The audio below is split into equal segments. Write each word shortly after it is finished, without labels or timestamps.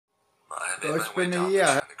made my way down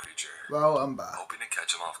to the creature, hoping to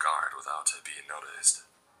catch him off guard without being noticed.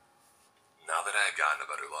 Now that I had gotten a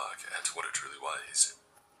better look at what it truly was,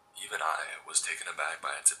 even I was taken aback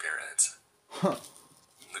by its appearance.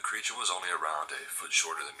 The creature was only around a foot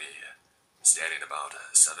shorter than me, standing about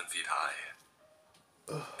 7 feet high.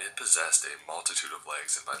 It possessed a multitude of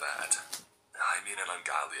legs, and by that, I mean an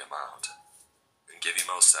ungodly amount, giving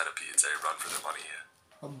most centipedes a run for their money.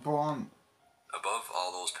 A bomb. Above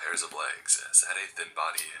all those pairs of legs sat a thin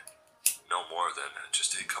body, no more than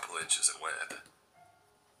just a couple inches in width.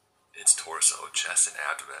 Its torso, chest, and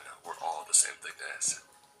abdomen were all the same thickness.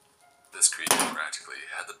 This creature practically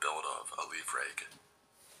had the build of a leaf rake.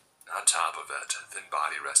 On top of that thin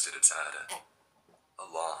body rested its head, a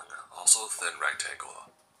long, also thin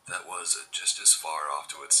rectangle that was just as far off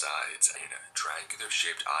to its sides and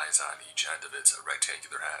triangular-shaped eyes on each end of its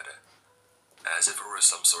rectangular head, as if it were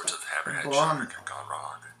some sort of hammerhead shark gone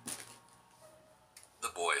wrong.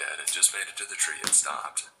 The boy had just made it to the tree and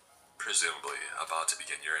stopped, presumably about to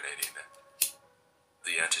begin urinating.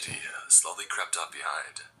 The entity slowly crept up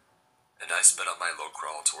behind, and I sped up my low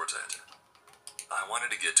crawl towards it. I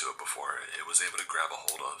wanted to get to it before it was able to grab a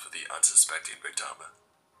hold of the unsuspecting victim.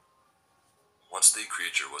 Once the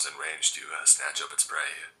creature was in range to snatch up its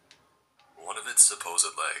prey, one of its supposed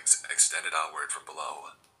legs extended outward from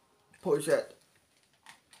below. Push it.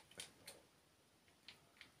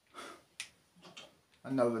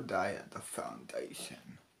 Another day at the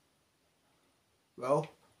Foundation. Well,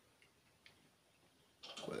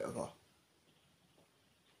 whatever.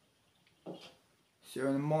 See you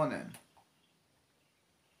in the morning.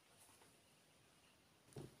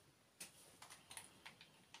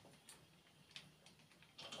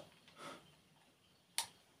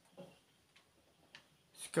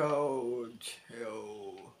 Go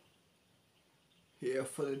chill here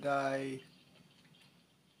for the day.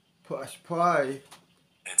 Push play.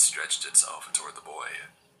 It stretched itself toward the boy,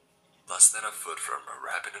 less than a foot from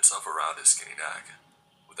wrapping itself around his skinny neck,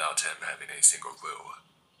 without him having a single clue.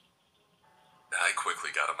 I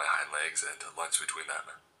quickly got on my hind legs and lunged between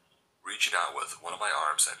them, reaching out with one of my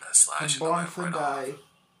arms and slashing the limb right off,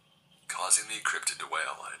 causing the cryptid to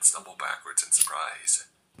wail and stumble backwards in surprise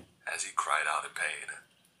as he cried out in pain.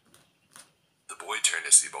 The boy turned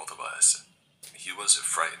to see both of us. He was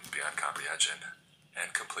frightened beyond comprehension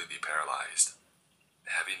and completely paralyzed,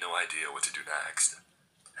 having no idea what to do next,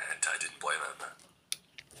 and I didn't blame him.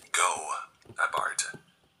 "Go," I barked.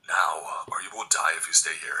 "Now, or you will die if you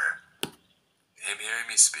stay here." Him hearing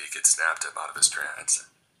me speak, it snapped him out of his trance.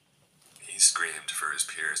 He screamed for his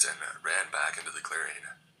peers and ran back into the clearing,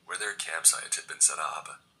 where their campsite had been set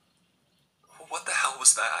up. "What the hell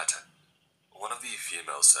was that?" one of the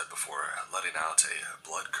females said before letting out a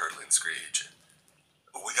blood-curdling screech.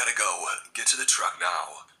 "We gotta go. Get to the truck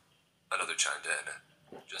now," another chimed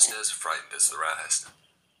in, just as frightened as the rest.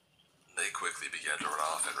 They quickly began to run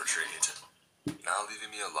off and retreat, now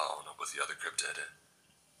leaving me alone with the other cryptid.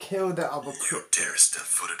 Kill the other cryptid. "You dare step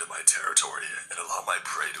foot into my territory and allow my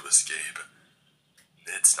prey to escape."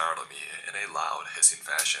 It snarled at me in a loud, hissing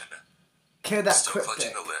fashion. Kill that Still cryptid.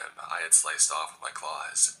 clutching the limb I had sliced off with my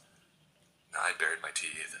claws, I bared my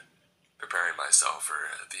teeth, preparing myself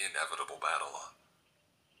for the inevitable battle.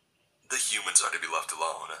 "The humans are to be left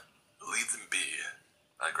alone. Leave them be,"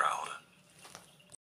 I growled.